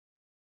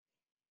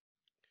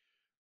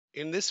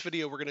In this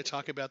video, we're going to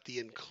talk about the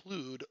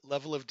include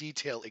level of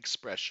detail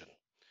expression.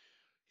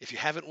 If you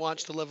haven't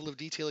watched the level of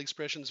detail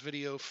expressions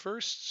video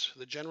first,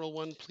 the general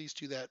one, please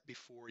do that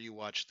before you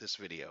watch this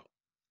video.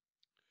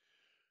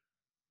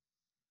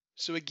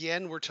 So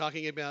again, we're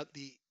talking about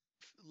the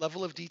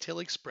level of detail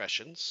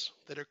expressions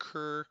that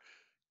occur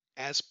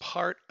as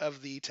part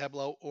of the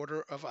Tableau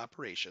order of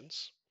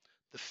operations.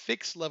 The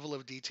fixed level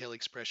of detail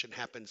expression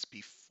happens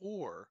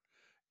before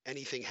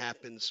anything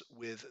happens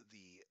with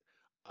the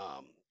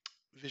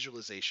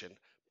visualization,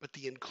 but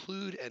the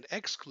include and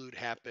exclude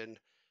happen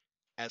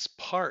as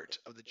part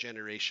of the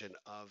generation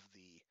of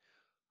the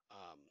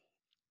um,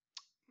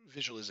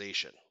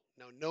 visualization.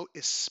 Now, note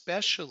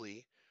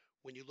especially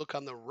when you look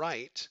on the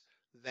right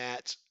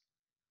that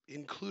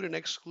include and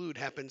exclude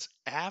happens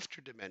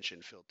after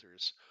dimension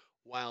filters,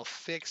 while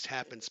fixed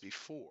happens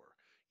before.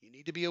 You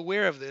need to be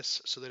aware of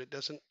this so that it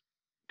doesn't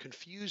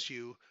confuse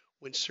you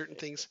when certain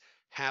things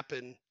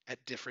happen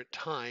at different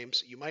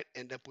times. You might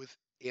end up with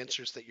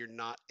answers that you're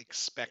not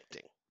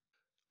expecting.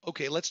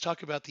 Okay, let's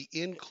talk about the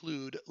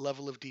include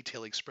level of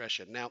detail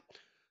expression. Now,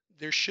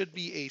 there should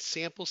be a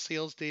sample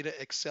sales data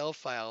Excel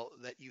file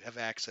that you have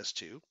access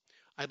to.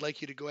 I'd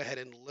like you to go ahead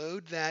and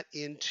load that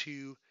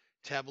into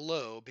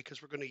Tableau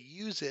because we're going to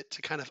use it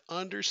to kind of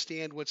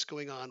understand what's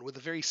going on with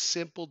a very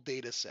simple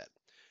data set.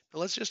 Now,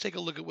 let's just take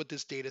a look at what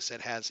this data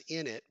set has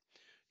in it.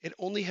 It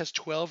only has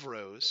 12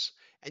 rows,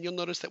 and you'll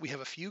notice that we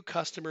have a few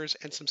customers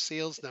and some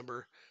sales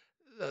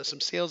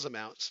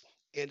amounts.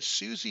 And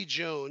Susie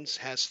Jones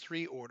has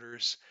 3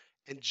 orders,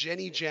 and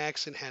Jenny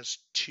Jackson has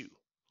 2.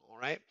 All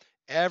right.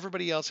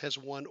 Everybody else has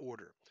 1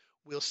 order.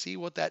 We'll see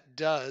what that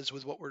does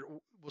with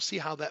we'll see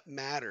how that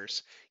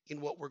matters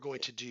in what we're going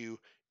to do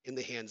in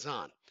the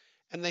hands-on.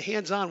 And the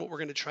hands-on, what we're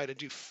going to try to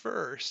do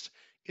first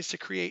is to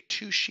create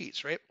 2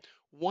 sheets, right?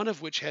 One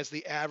of which has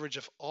the average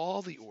of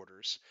all the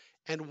orders,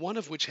 and one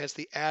of which has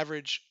the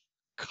average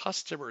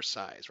customer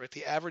size, right?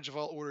 The average of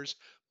all orders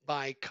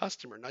by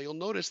customer. Now you'll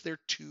notice they're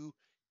 2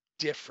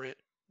 different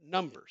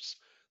numbers.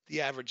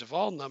 The average of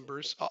all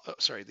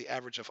the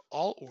average of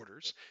all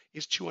orders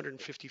is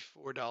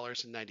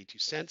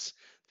 $254.92.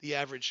 The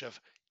average of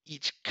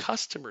each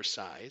customer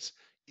size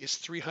is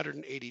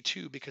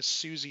 382 because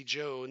Susie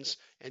Jones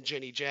and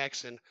Jenny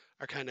Jackson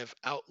are kind of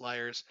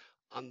outliers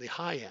on the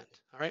high end.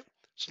 All right,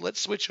 so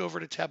let's switch over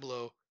to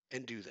Tableau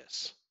and do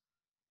this.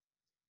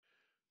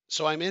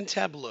 So I'm in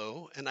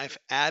Tableau and I've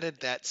added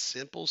that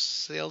simple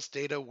sales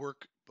data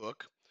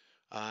workbook,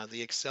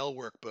 the Excel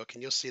workbook,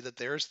 and you'll see that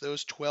there's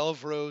those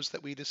 12 rows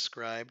that we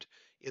described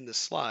in the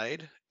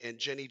slide. And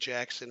Jenny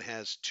Jackson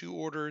has 2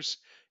 orders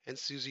and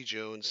Susie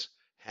Jones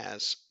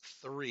has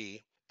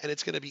 3. And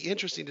it's going to be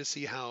interesting to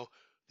see how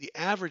the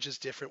average is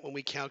different when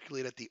we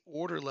calculate at the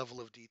order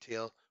level of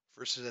detail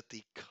versus at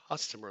the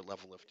customer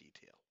level of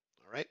detail.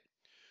 All right.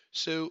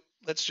 So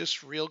let's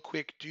just real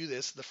quick do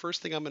this. The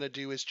first thing I'm going to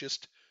do is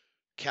just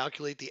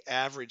calculate the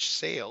average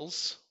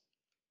sales.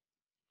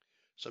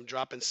 So I'm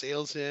dropping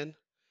sales in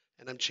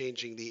and I'm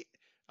changing the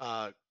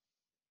uh,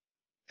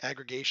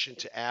 aggregation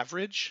to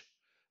average.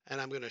 And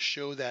I'm going to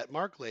show that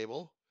mark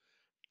label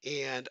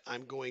and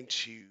I'm going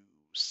to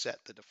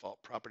set the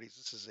default properties.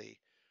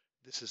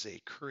 This is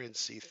a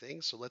currency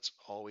thing. So let's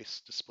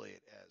always display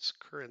it as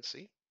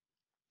currency.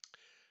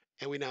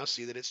 And we now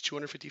see that it's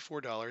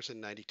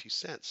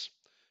 $254.92.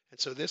 And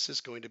so this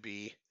is going to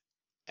be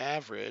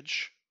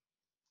average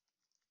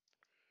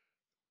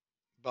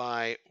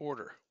by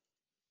order,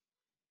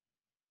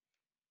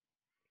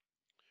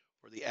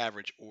 or the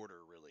average order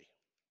really,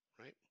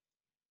 right?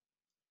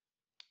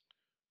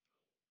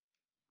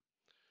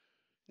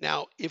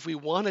 Now, if we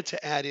wanted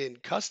to add in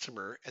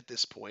customer at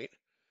this point,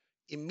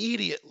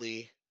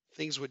 immediately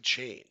things would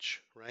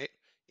change, right?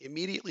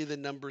 Immediately the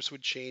numbers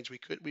would change.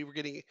 We were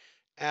getting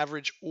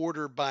average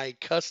order by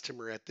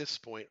customer at this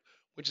point,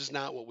 which is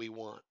not what we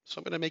want. So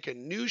I'm going to make a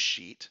new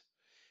sheet,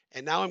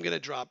 and now I'm going to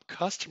drop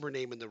customer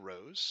name in the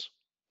rows.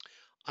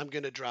 I'm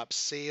going to drop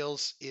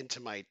sales into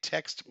my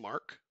text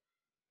mark.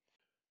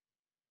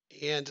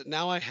 And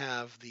now I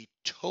have the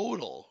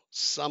total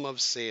sum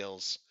of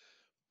sales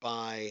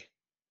by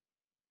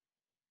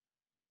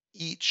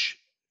each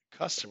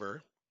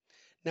customer.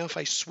 Now, if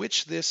I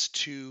switch this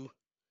to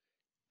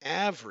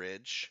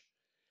average,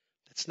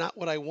 that's not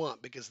what I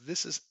want because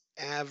this is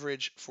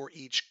average for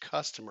each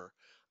customer.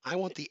 I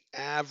want the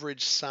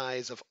average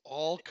size of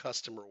all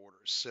customer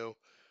orders. So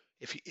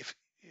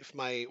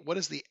what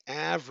is the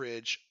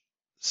average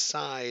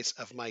size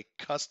of my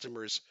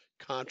customer's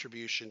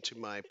contribution to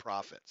my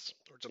profits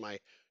or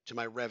to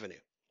my revenue?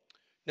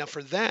 Now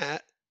for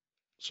that,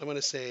 so I'm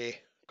going to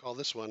call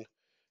this one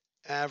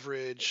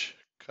average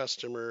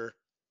customer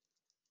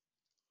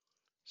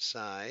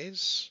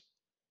size.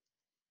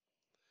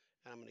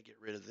 I'm going to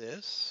get rid of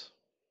this.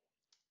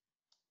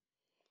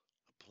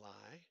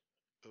 Apply.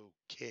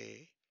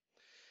 Okay.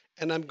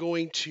 And I'm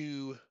going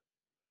to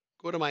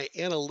go to my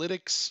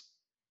analytics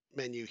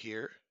menu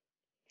here.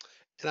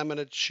 And I'm going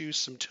to choose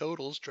some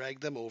totals, drag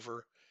them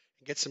over,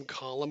 and get some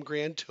column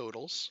grand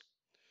totals.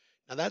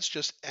 Now that's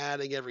just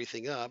adding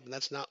everything up, and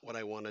that's not what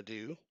I want to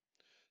do.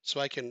 So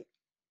I can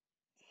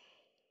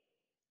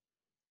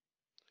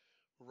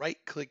right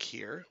click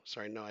here.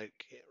 Sorry, no, I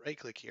can't right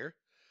click here.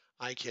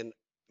 I can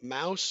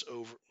mouse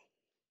over.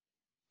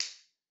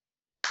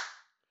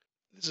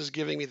 This is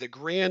giving me the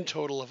grand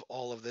total of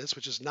all of this,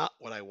 which is not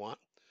what I want.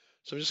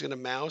 So I'm just going to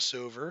mouse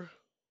over,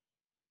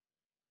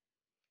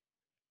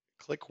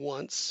 click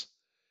once.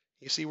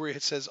 You see where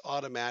it says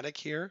automatic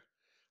here?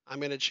 I'm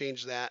going to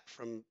change that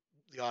from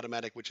the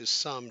automatic, which is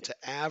sum, to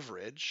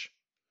average.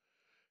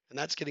 And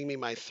that's getting me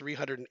my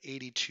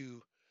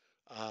 $382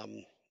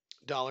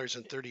 dollars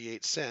and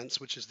 38 cents,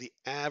 which is the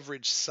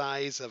average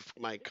size of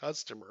my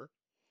customer.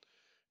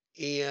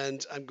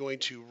 And I'm going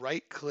to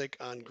right click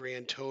on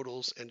grand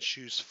totals and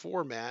choose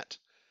format.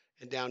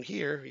 And down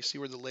here, you see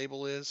where the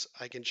label is?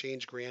 I can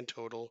change grand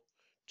total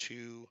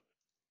to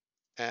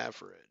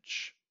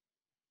average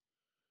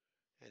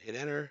and hit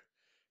enter.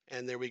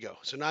 And there we go.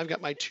 So now I've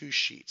got my two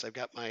sheets. I've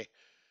got my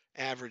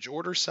average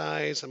order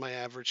size and my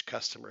average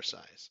customer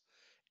size.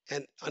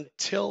 And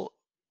until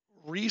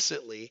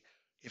recently,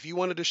 if you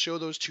wanted to show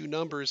those two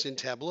numbers in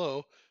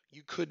Tableau,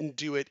 you couldn't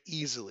do it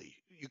easily.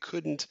 You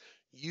couldn't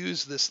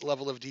use this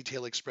level of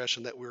detail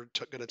expression that we're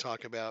going to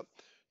talk about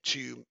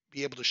to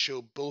be able to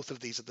show both of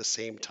these at the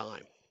same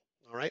time.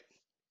 All right.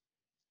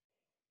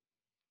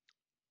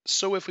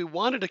 So if we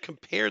wanted to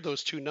compare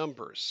those two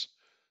numbers,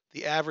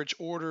 the average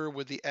order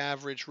with the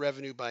average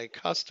revenue by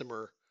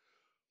customer,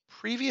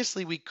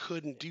 previously we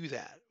couldn't do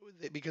that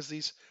because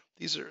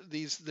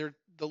the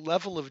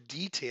level of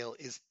detail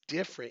is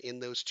different in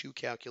those two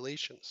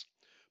calculations.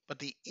 But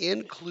the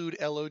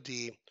include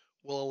LOD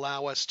will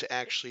allow us to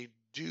actually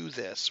do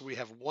this. We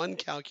have one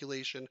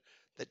calculation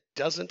that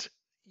doesn't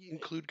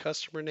include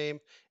customer name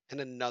and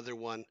another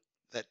one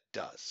that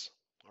does.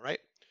 All right.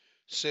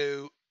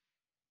 So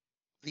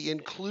the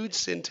include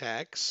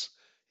syntax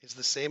is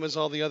the same as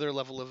all the other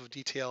level of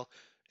detail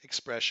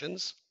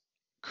expressions.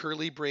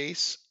 Curly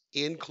brace,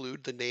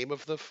 include the name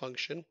of the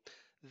function,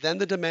 then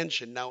the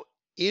dimension. Now,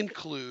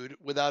 include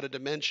without a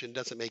dimension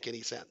doesn't make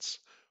any sense,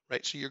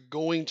 right? So you're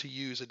going to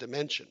use a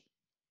dimension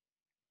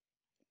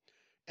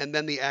and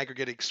then the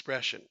aggregate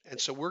expression. And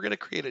so we're going to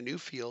create a new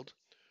field,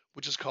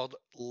 which is called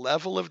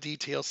level of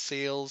detail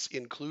sales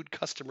include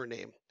customer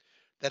name,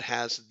 that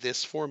has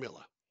this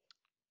formula.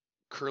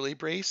 Curly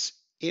brace,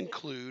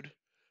 include,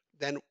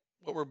 then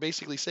what we're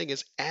basically saying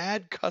is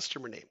add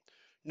customer name.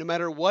 No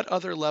matter what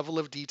other level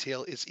of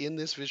detail is in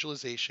this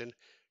visualization,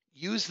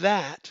 use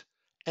that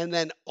and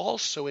then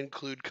also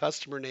include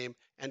customer name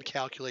and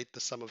calculate the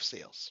sum of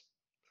sales.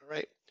 All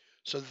right.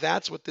 So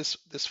that's what this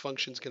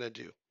function is going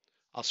to do.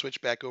 I'll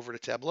switch back over to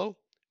Tableau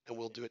and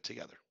we'll do it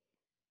together.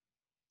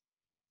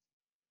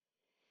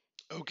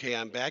 Okay,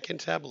 I'm back in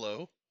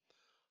Tableau.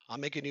 I'll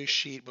make a new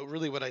sheet, but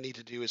really what I need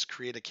to do is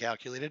create a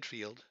calculated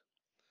field.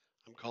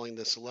 I'm calling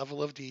this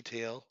level of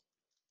detail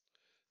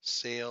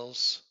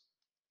sales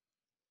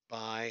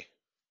by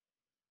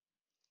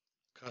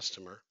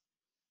customer.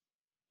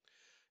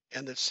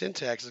 And the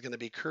syntax is going to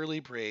be curly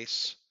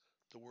brace,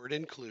 the word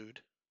include.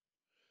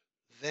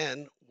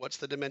 Then what's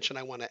the dimension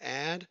I want to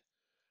add?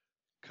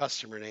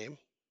 Customer name.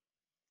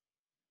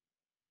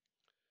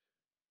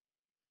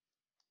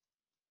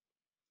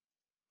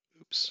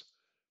 Oops.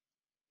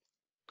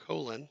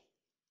 Colon.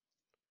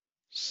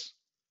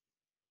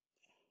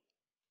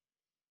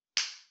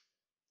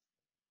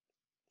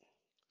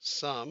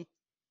 Sum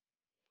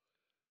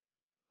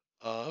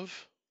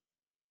of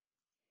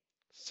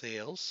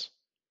sales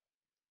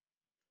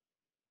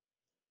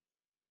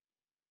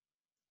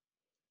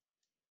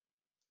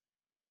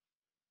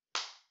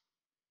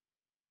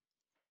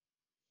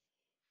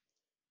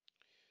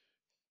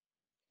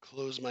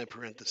close my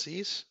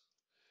parentheses,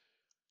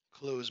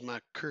 close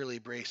my curly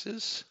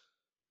braces,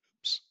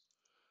 oops,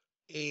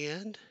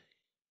 and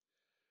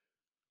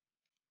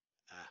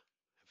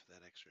have that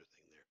extra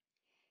thing there.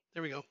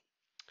 There we go.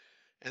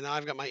 And now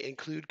I've got my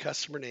include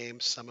customer name,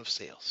 sum of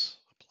sales.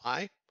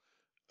 Apply.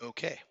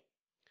 Okay.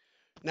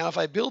 Now if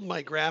I build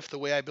my graph the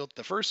way I built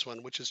the first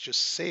one, which is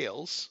just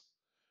sales,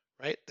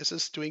 right? This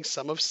is doing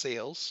sum of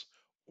sales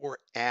or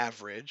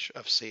average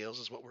of sales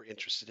is what we're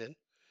interested in,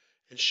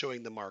 and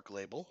showing the mark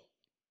label.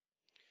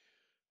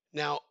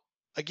 Now,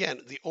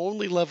 again, the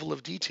only level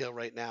of detail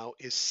right now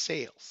is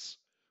sales.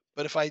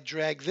 But if I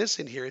drag this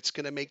in here, it's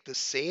going to make the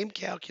same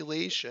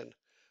calculation,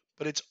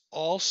 but it's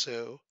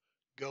also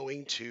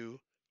going to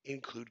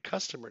include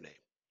customer name,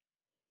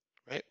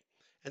 right?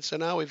 And so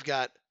now we've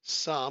got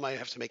sum. I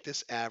have to make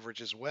this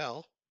average as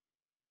well.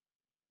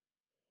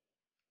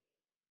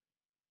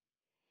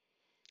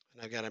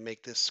 And I've got to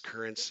make this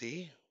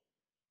currency.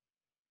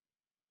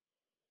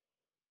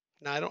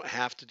 Now I don't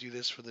have to do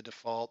this for the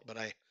default, but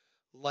I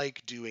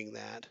like doing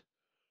that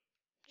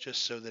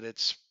just so that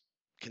it's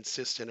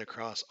consistent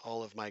across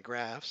all of my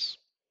graphs.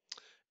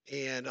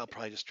 And I'll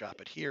probably just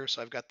drop it here.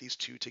 So I've got these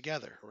two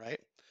together, right?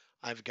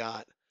 I've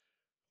got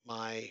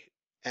my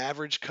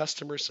average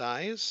customer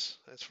size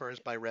as far as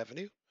by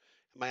revenue,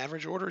 and my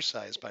average order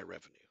size by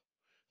revenue.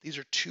 These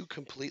are two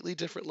completely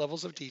different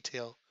levels of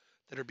detail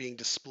that are being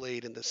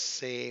displayed in the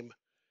same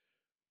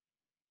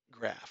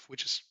graph,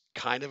 which is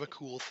Kind of a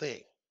cool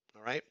thing.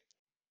 All right.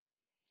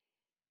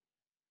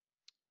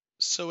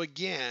 So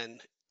again,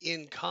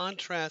 in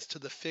contrast to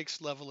the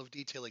fixed level of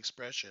detail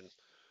expression,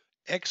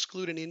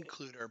 exclude and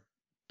include are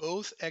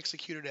both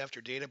executed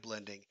after data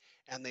blending,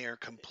 and they are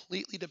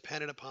completely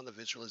dependent upon the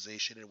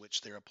visualization in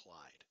which they're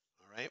applied.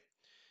 All right.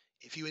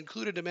 If you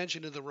include a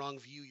dimension in the wrong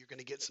view, you're going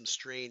to get some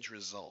strange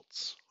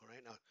results. All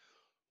right. Now,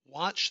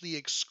 watch the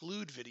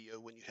exclude video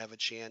when you have a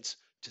chance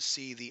to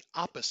see the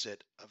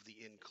opposite of the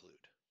include.